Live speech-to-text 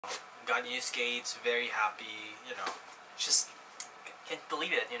got new skates, very happy, you know, just can't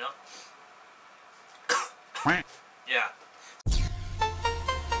believe it, you know. Yeah.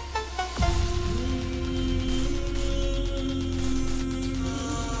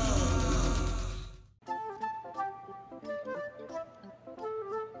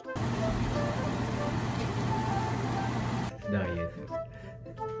 Nice.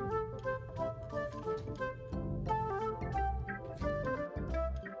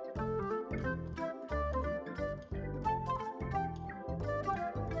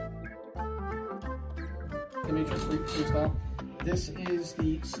 The Matrix Freestyle. This is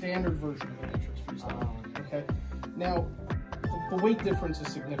the standard version of the Matrix Freestyle. Okay. Now, the weight difference is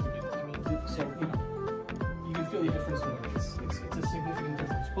significant. I mean, so you can feel the difference in weight. It's a significant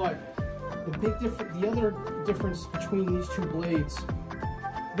difference. But the other difference between these two blades,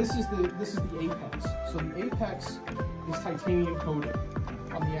 this is the apex. So the apex is titanium coated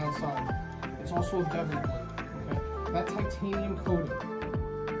on the outside. It's also a bevel blade. Okay. That titanium coating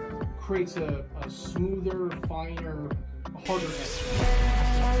creates a smoother, finer, harder edge.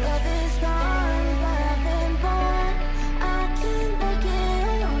 My love is gone, but I've been born. I can't make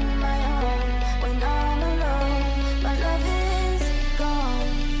it on my own. When I'm alone, my love is gone.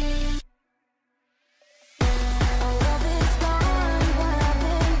 My love is gone, but I've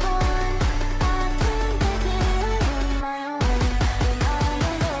been born. I can't make it on my own. When I'm alone, my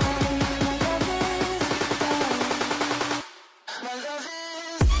love is gone. My love is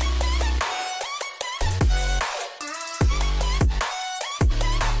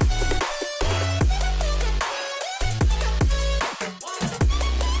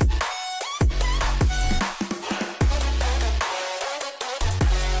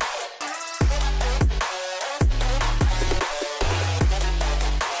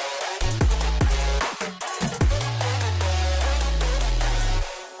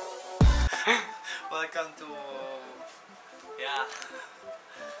Welcome to, yeah.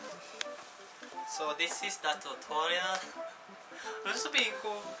 So this is the tutorial. Ano sabihin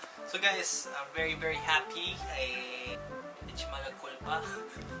ko? So guys, I'm very happy. Medyo malagkol pa.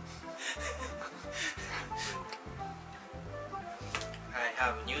 I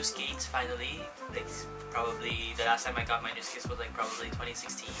have new skates finally. Like, probably the last time I got my new skates was like probably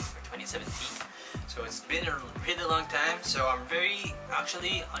 2016 or 2017. So it's been a really long time. So I'm very,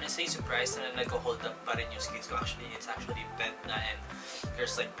 actually, honestly surprised na nag-hold up pa rin yung skates ko. Actually, it's actually bent na and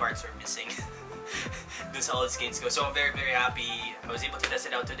there's like parts are missing. This old skates go. So I'm very happy. I was able to test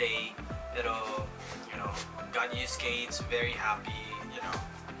it out today. Pero, you know, got new skates, very happy. You know,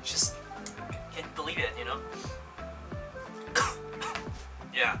 just can't believe it, you know.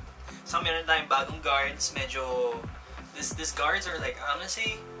 Yeah. So meron tayong bagong guards. Medyo, these guards are like,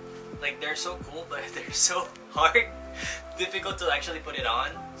 honestly, like they're so cool, but they're so hard, difficult to actually put it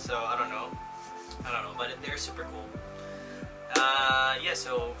on. So I don't know, but they're super cool. Yeah,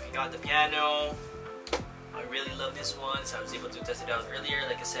 so we got the piano. I really love this one, so I was able to test it out earlier,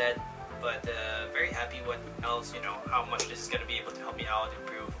 like I said. But very happy what else, you know, how much this is gonna be able to help me out,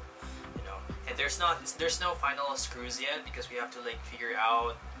 improve, you know. And there's no final screws yet because we have to like figure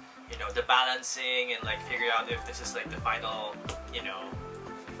out, you know, the balancing and like figure out if this is like the final, you know,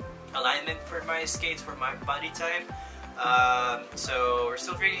 alignment for my skates, for my body type. So we're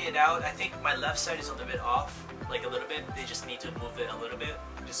still figuring it out. I think my left side is a little bit off, like a little bit. They just need to move it a little bit.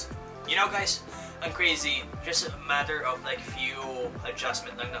 Just, you know guys, I'm crazy. Just a matter of like few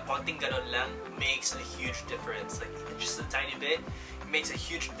adjustment lang na konting ganon lang makes a huge difference. Like just a tiny bit, it makes a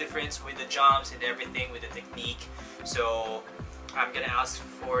huge difference with the jumps and everything, with the technique. So I'm gonna ask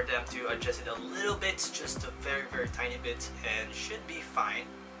for them to adjust it a little bit, just a very tiny bit, and should be fine.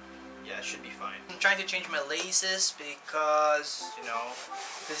 Yeah, it should be fine. I'm trying to change my laces because, you know,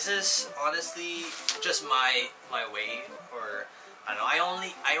 this is honestly just my way, or I don't know.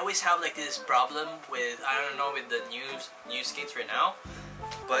 I always have like this problem with, I don't know, with the new skates right now,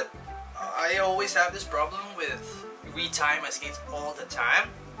 but I always have this problem with retying my skates all the time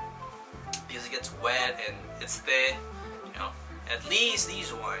because it gets wet and it's thin, you know. At least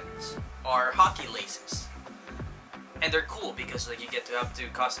these ones are hockey laces. And they're cool because like you get to have to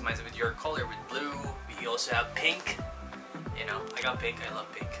customize it with your color, with blue. We also have pink. You know, I got pink. I love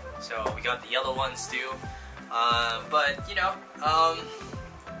pink. So we got the yellow ones too. But you know, I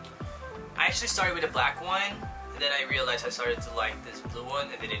actually started with a black one, and then I realized I started to like this blue one,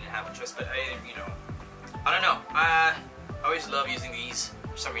 and they didn't have a choice. But you know, I don't know. I always love using these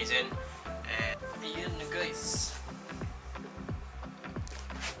for some reason. And yun guys.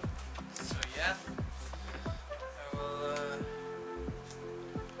 So yeah.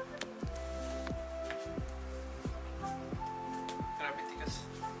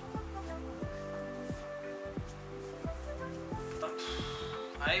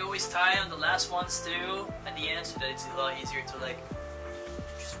 I always tie on the last ones too at the end so that it's a lot easier to like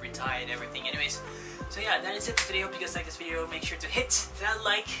just retie and everything. Anyways, so yeah, that is it for today. Hope you guys like this video. Make sure to hit that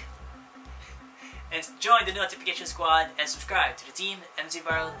like and join the notification squad and subscribe to the team MZ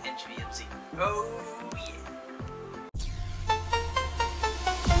Viral and GVMZ. Oh yeah.